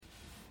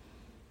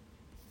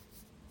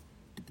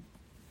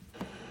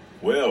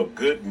Well,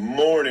 good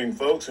morning,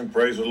 folks, and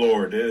praise the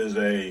Lord. It is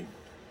a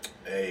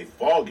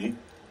foggy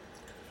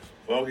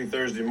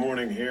Thursday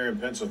morning here in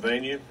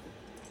Pennsylvania.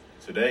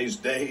 Today's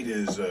date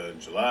is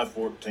July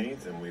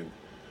 14th, and we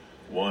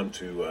want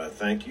to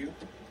thank you,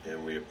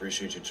 and we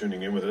appreciate you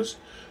tuning in with us.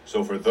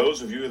 So for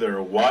those of you that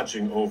are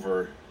watching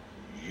over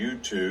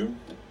YouTube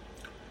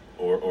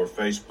or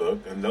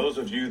Facebook, and those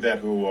of you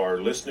who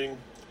are listening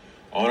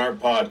on our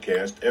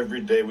podcast,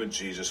 Every Day with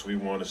Jesus, we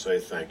want to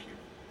say thank you.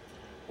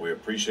 We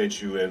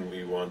appreciate you, and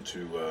we want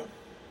to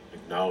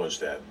acknowledge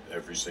that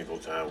every single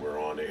time we're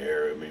on the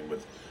air. I mean,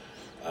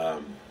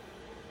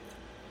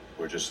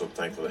 we're just so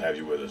thankful to have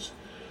you with us.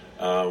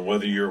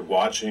 Whether you're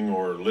watching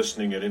or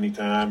listening at any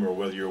time, or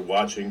whether you're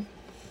watching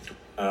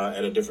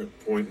at a different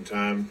point in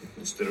time,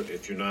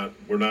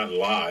 we're not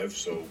live.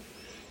 So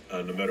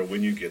no matter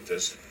when you get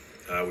this,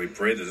 we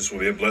pray that this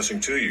will be a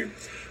blessing to you.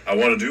 At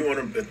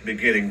the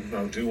beginning,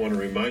 I do want to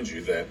remind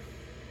you that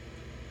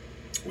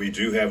we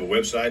do have a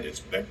website.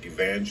 It's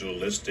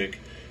Evangelistic,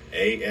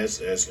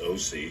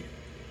 ASSOC.org.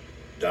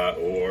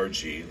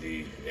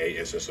 The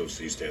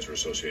ASSOC stands for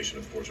Association,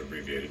 of course,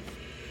 abbreviated.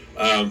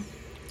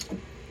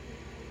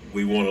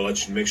 We want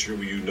to make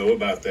sure you know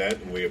about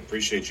that, and we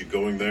appreciate you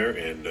going there.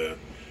 And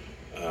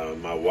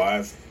my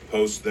wife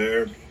posts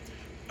there.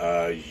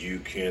 You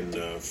can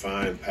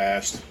find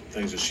past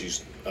things that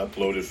she's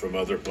uploaded from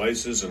other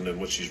places, and then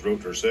what she's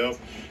wrote herself.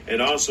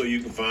 And also, you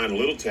can find a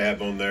little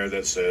tab on there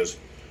that says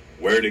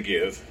where to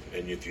give,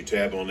 and if you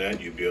tab on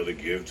that, you'll be able to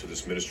give to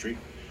this ministry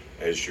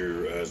as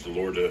the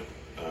Lord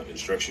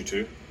instructs you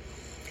to.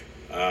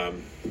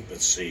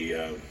 Let's see.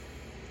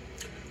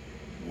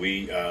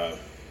 We are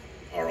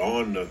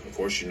on. Of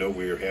course, we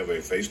have a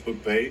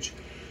Facebook page.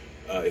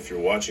 If you're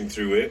watching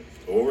through it,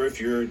 or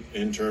if you're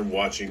in turn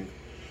watching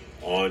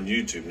on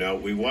YouTube. Now,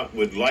 we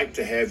would like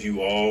to have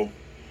you all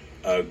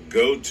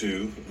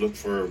look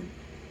for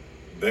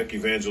Beck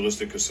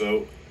Evangelistic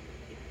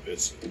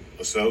It's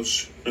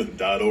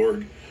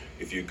assoc.org.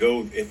 We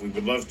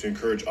would love to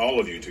encourage all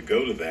of you to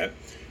go to that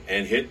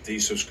and hit the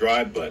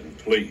subscribe button.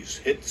 Please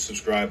hit the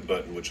subscribe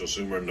button, which will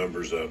zoom our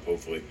numbers up,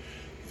 hopefully,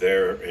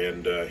 there,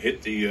 and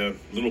hit the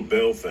little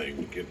bell thing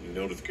to get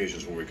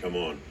notifications when we come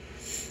on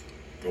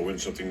or when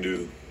something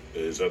new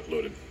is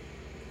uploaded.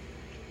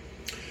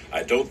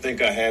 I don't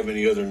think I have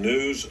any other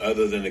news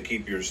other than to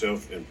keep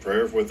yourself in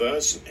prayer with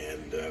us,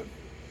 and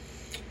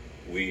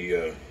we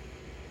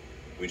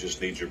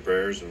just need your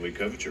prayers, and we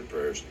covet your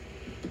prayers.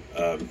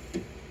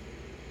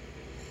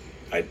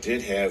 I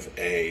did have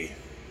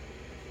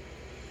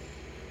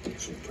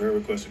some prayer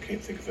requests. I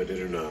can't think if I did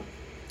or not.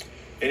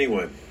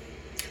 Anyway,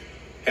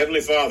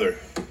 Heavenly Father,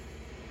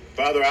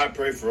 I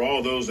pray for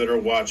all those that are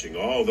watching,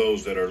 all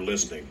those that are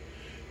listening,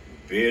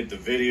 be it the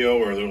video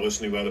or they're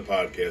listening by the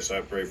podcast.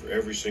 I pray for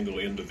every single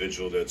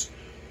individual that's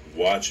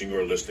watching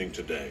or listening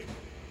today.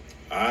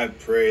 I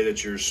pray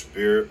that your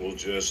Spirit will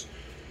just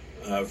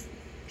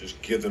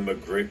give them a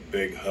great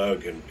big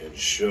hug and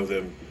show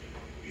them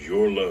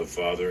your love,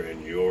 Father,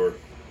 and your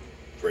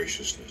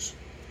graciousness.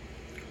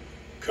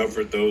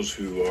 Comfort those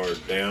who are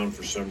down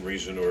for some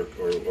reason or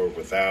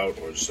without,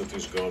 or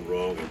something's gone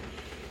wrong,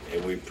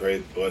 and we pray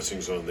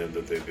blessings on them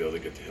that they'll be able to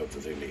get the help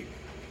that they need.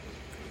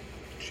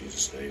 In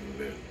Jesus' name,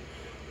 amen.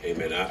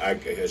 Amen.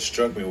 It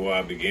struck me while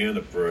I began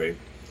to pray,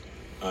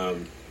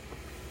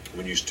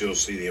 when you still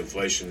see the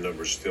inflation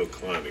numbers still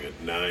climbing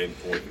at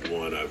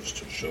 9.1, I was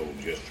told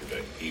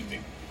yesterday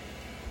evening.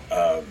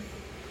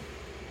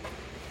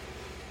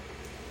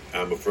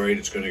 I'm afraid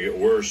it's going to get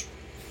worse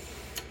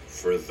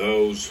for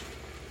those.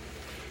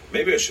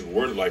 Maybe I should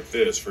word it like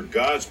this: for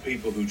God's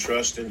people who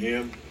trust in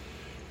Him,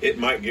 it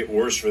might get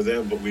worse for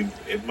them, but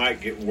it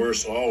might get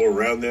worse all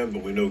around them,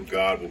 but we know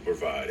God will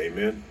provide.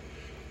 Amen.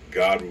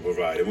 God will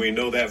provide. And we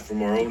know that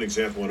from our own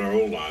example in our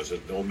own lives,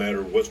 that no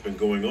matter what's been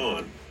going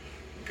on,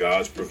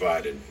 God's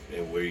provided.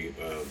 And we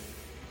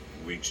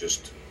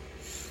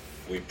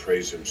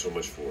praise Him so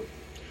much for it.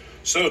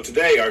 So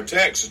today, our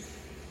text,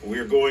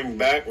 we're going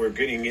back, we're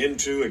getting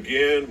into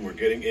the, we're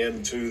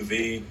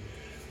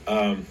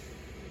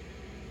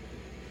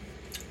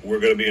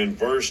going to be in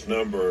verse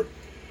number,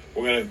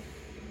 we're going to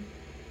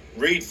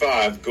read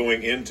 5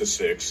 going into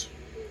 6,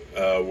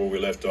 where we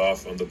left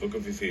off on the book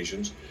of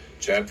Ephesians,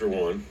 chapter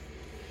 1.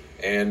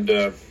 And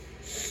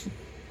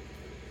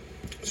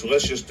so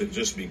let's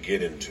just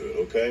begin into it,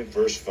 okay?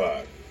 Verse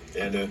 5.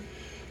 And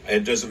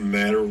it doesn't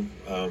matter,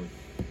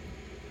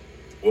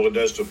 well, it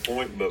does to a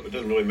point, but it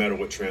doesn't really matter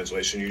what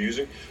translation you're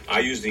using. I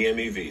use the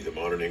MEV, the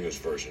Modern English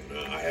Version.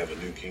 I have a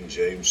New King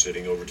James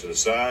sitting over to the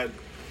side.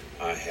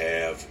 I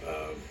have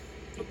the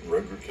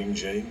regular King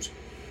James.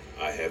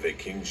 I have a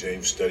King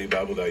James Study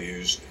Bible that I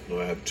use.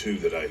 I have 2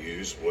 that I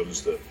use. One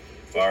is the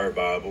Fire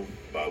Bible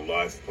by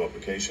Life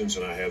Publications,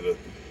 and I have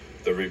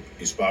the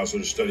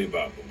Expositor Study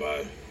Bible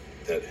that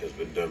has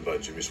been done by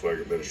Jimmy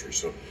Swaggart Ministry.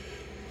 So,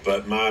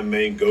 but my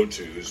main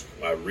go-to is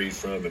I read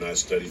from and I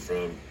study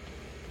from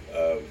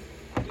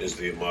is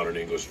the Modern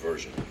English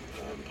Version.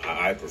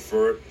 I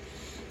prefer it.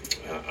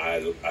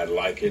 I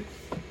like it.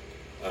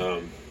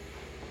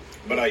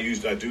 but I do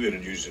use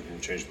it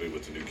interchangeably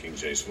with the New King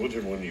James. So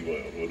whichever one you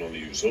would want to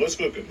use. So let's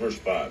look at verse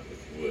 5,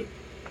 if you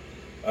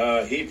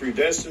would. He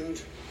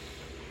predestined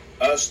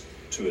us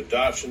to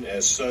adoption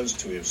as sons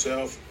to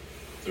himself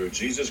through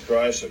Jesus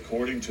Christ,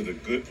 according to the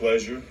good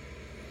pleasure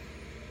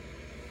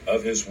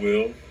of his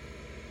will.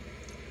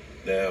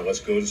 Now let's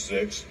go to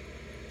 6.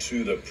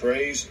 To the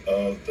praise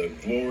of the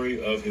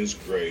glory of his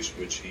grace,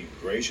 which he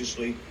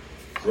graciously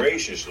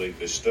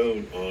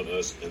bestowed on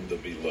us in the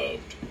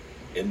beloved.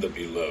 In the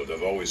beloved.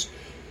 I've always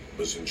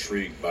was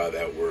intrigued by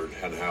that word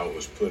and how it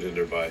was put in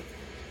there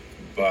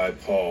by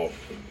Paul,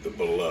 the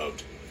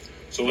beloved.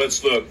 So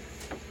let's look.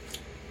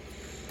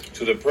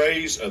 To the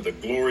praise of the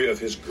glory of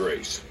his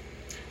grace.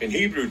 In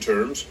Hebrew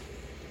terms,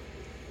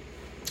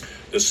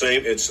 it's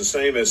the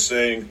same as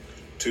saying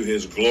to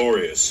his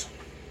glorious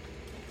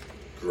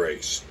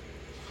grace.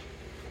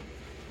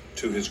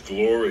 To his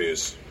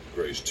glorious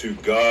grace. To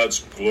God's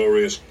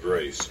glorious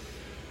grace.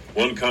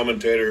 One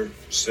commentator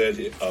said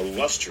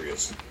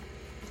illustrious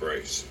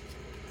grace.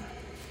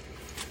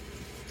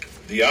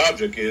 The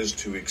object is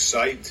to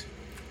excite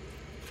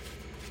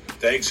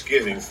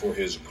thanksgiving for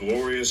his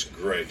glorious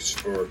grace,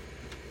 for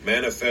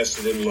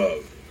manifested in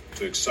love.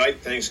 To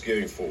excite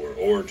thanksgiving for,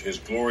 or his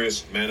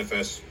glorious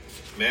manifested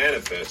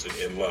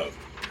in love.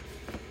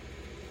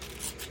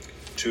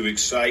 To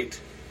excite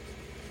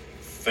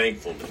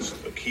thankfulness.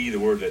 A key to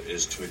the word that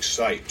is to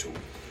excite,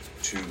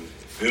 to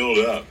build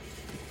up.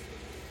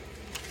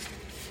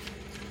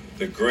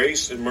 The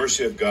grace and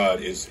mercy of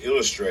God is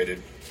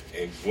illustrated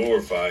and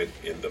glorified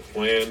in the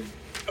plan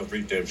of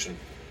redemption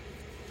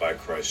by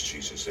Christ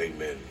Jesus.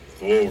 Amen.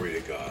 Glory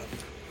to God.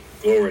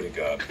 Glory to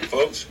God.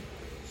 Folks,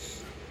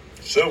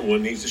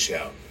 someone needs to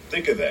shout.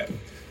 Think of that.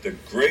 The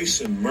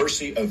grace and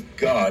mercy of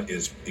God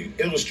is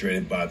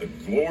illustrated by the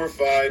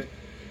glorified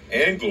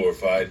in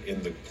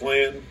the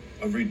plan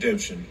of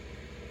redemption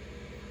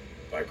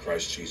by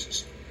Christ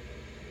Jesus.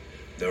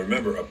 Now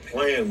remember,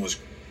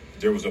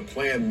 there was a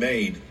plan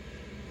made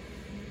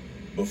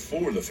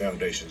before the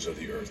foundations of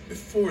the earth.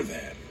 Before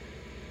that,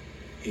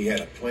 he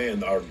had a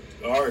plan.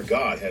 Our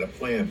God had a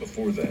plan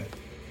before that.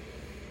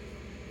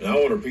 And I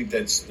want to repeat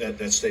that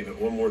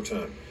statement one more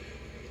time.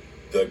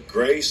 The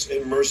grace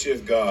and mercy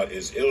of God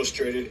is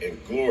illustrated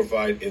and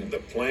glorified in the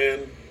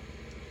plan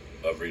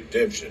of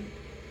redemption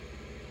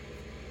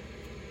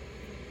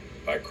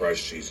by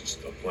Christ Jesus.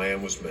 The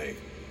plan was made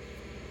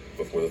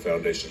before the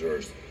foundations of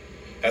earth.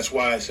 That's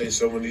why I say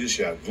someone needs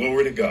to shout,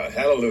 glory to God,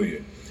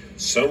 hallelujah.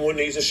 Someone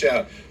needs to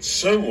shout.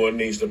 Someone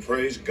needs to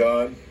praise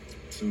God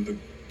through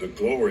the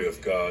glory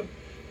of God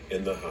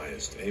in the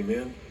highest.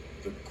 Amen?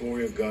 The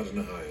glory of God in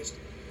the highest.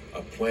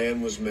 A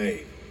plan was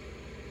made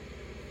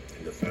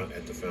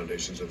at the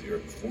foundations of the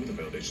earth, before the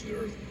foundations of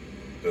the earth.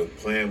 The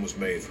plan was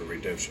made for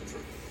redemption,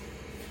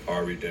 for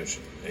our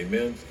redemption.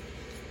 Amen?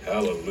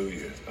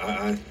 Hallelujah.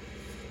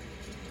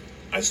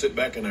 I sit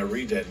back and I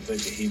read that and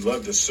think that he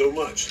loved us so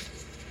much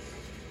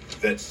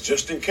that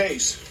just in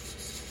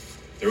case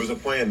there was a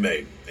plan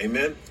made.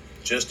 Amen?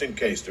 Just in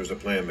case there was a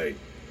plan made.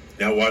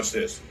 Now watch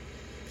this.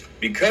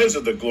 Because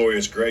of the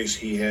glorious grace,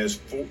 he has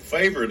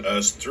favored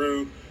us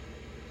through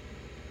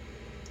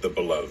the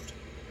beloved.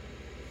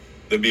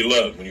 The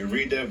beloved. When you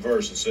read that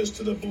verse, it says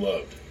to the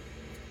beloved.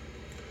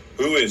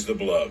 Who is the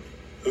beloved?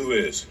 Who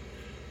is?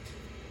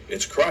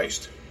 It's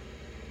Christ.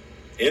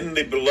 In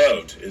the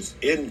beloved is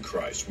in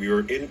Christ. We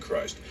are in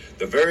Christ.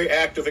 The very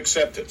act of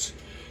acceptance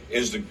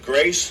is the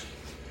grace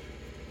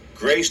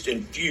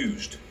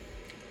infused.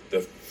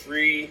 The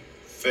free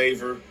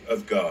favor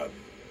of God.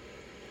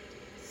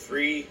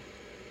 Free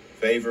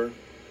favor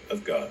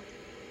of God.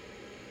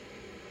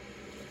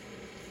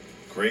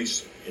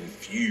 Grace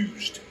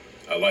infused.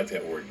 I like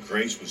that word.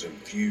 Grace was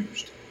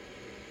infused.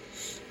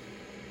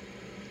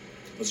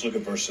 Let's look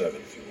at verse 7,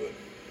 if you would.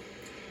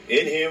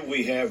 In him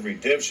we have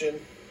redemption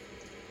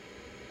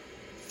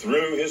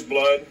through his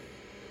blood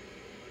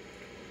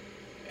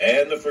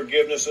and the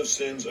forgiveness of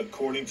sins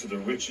according to the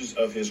riches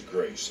of his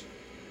grace.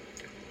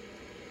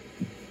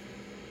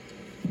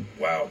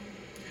 Wow.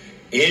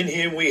 In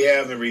him we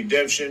have the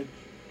redemption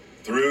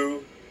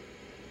through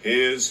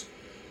his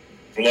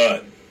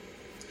blood.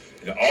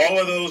 And all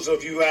of those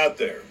of you out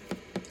there,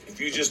 if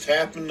you just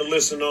happen to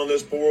listen on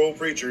this poor old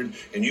preacher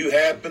and you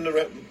happen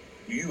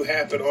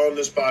on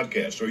this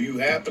podcast, or you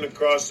happen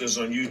across this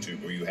on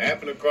YouTube, or you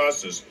happen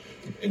across this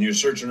and you're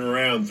searching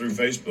around through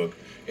Facebook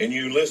and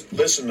you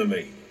listen to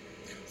me.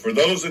 For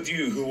those of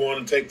you who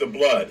want to take the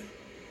blood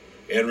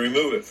and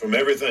remove it from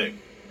everything,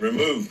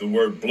 remove the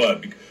word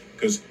blood,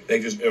 because they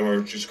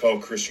just call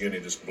Christianity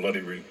this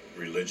bloody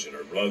religion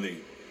or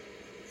bloody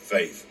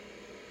faith.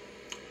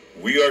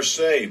 We are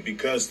saved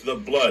because of the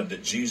blood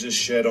that Jesus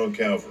shed on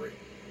Calvary.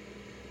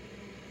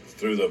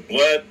 Through the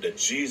blood that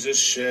Jesus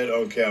shed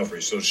on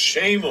Calvary. So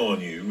shame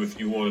on you if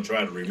you want to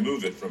try to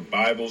remove it from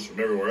Bibles, from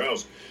everywhere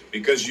else,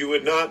 because you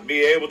would not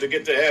be able to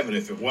get to heaven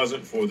if it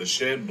wasn't for the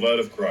shed blood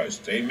of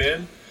Christ.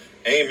 Amen?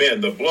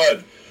 Amen. The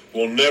blood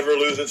will never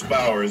lose its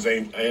power, as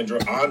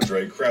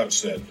Andre Crouch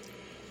said.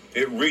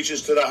 It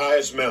reaches to the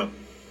highest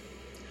mountain.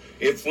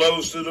 It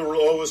flows through the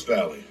lowest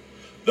valley.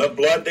 The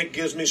blood that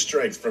gives me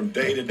strength from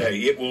day to day,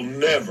 it will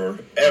never,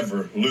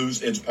 ever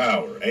lose its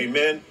power.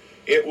 Amen?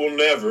 It will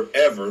never,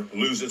 ever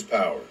lose its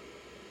power.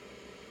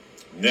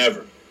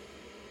 Never.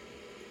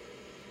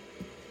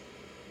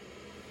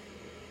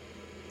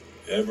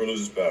 Ever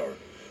lose its power.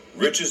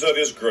 Riches of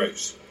his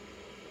grace.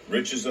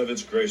 Riches of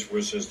its grace, where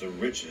it says the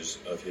riches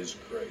of his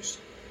grace.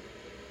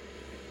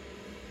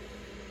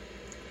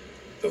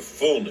 The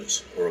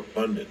fullness or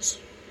abundance.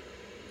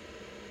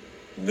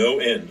 No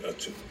end.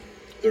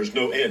 There's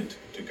no end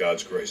to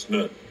God's grace.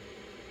 None.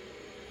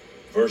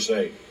 Verse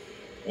 8.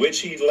 Which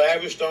he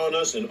lavished on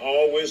us in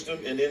all wisdom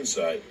and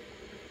insight.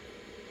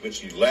 Which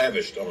he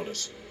lavished on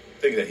us.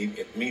 Think of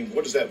that.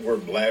 What does that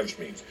word lavish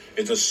mean?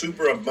 It's a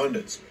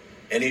superabundance.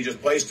 And he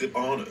just placed it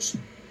on us.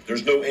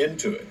 There's no end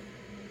to it.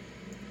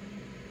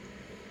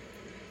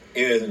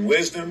 In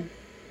wisdom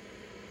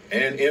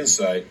and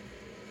insight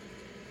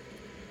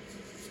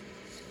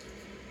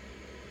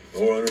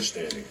or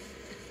understanding.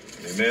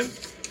 Amen?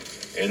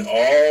 And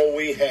all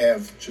we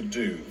have to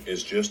do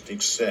is just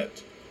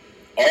accept.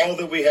 All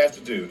that we have to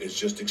do is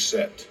just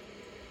accept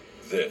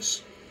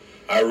this.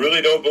 I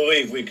really don't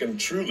believe we can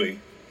truly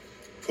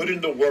put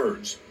into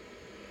words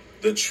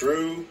the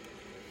true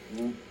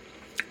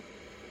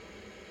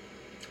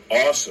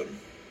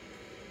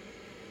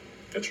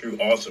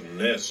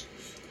awesomeness,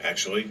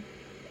 actually,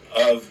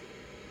 of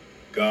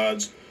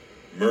God's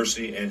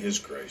mercy and his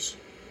grace.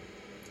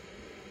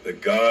 The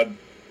God,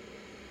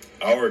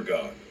 our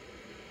God,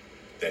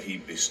 that he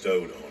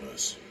bestowed on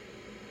us.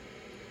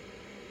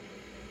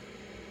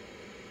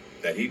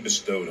 That he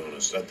bestowed on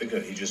us. I think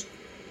that it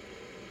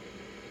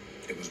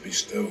was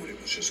bestowed.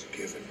 It was just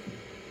given.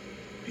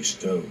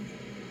 Bestowed.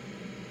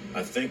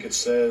 I think it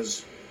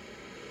says,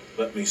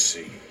 let me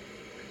see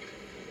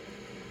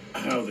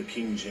how the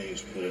King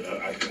James put it.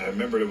 I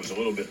remember it was a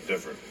little bit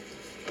different.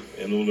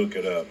 And we'll look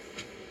it up.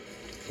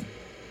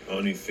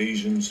 On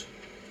Ephesians.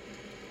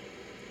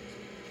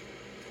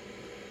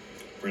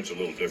 Print's a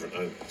little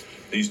different.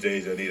 These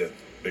days I need a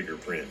bigger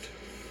print.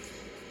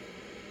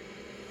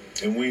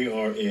 And we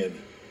are in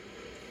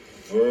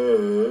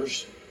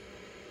verse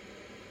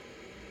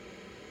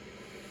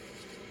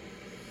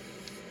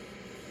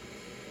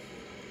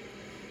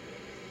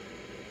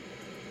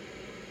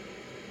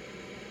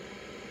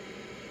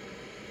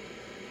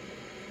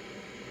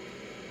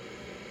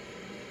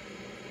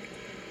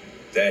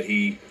that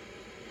he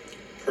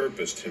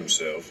purposed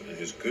himself in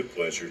his good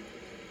pleasure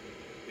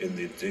in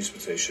the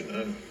dispensation.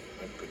 Oh,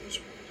 my goodness.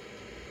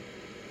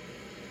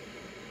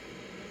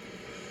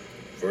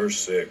 Verse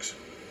 6.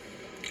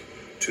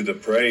 To the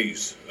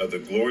praise of the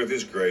glory of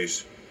his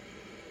grace,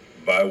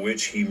 by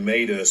which he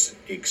made us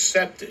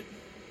accepted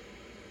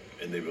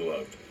in the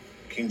beloved.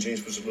 King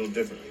James puts it a little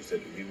differently. He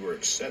said we were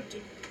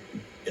accepted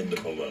in the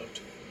beloved.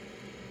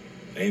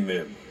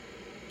 Amen.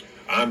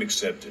 I'm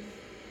accepted.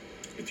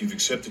 If you've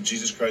accepted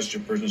Jesus Christ as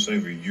your personal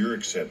Savior, you're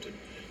accepted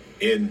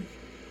in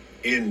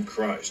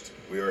Christ.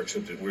 We are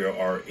accepted. We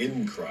are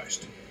in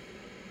Christ.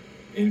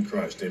 In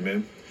Christ.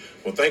 Amen.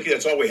 Well, thank you.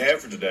 That's all we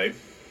have for today.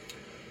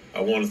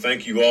 I want to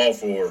thank you all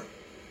for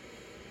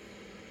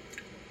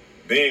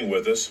being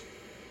with us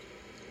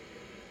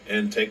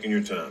and taking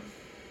your time.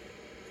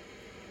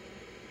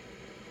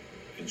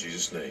 In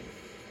Jesus' name.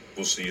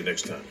 We'll see you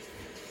next time.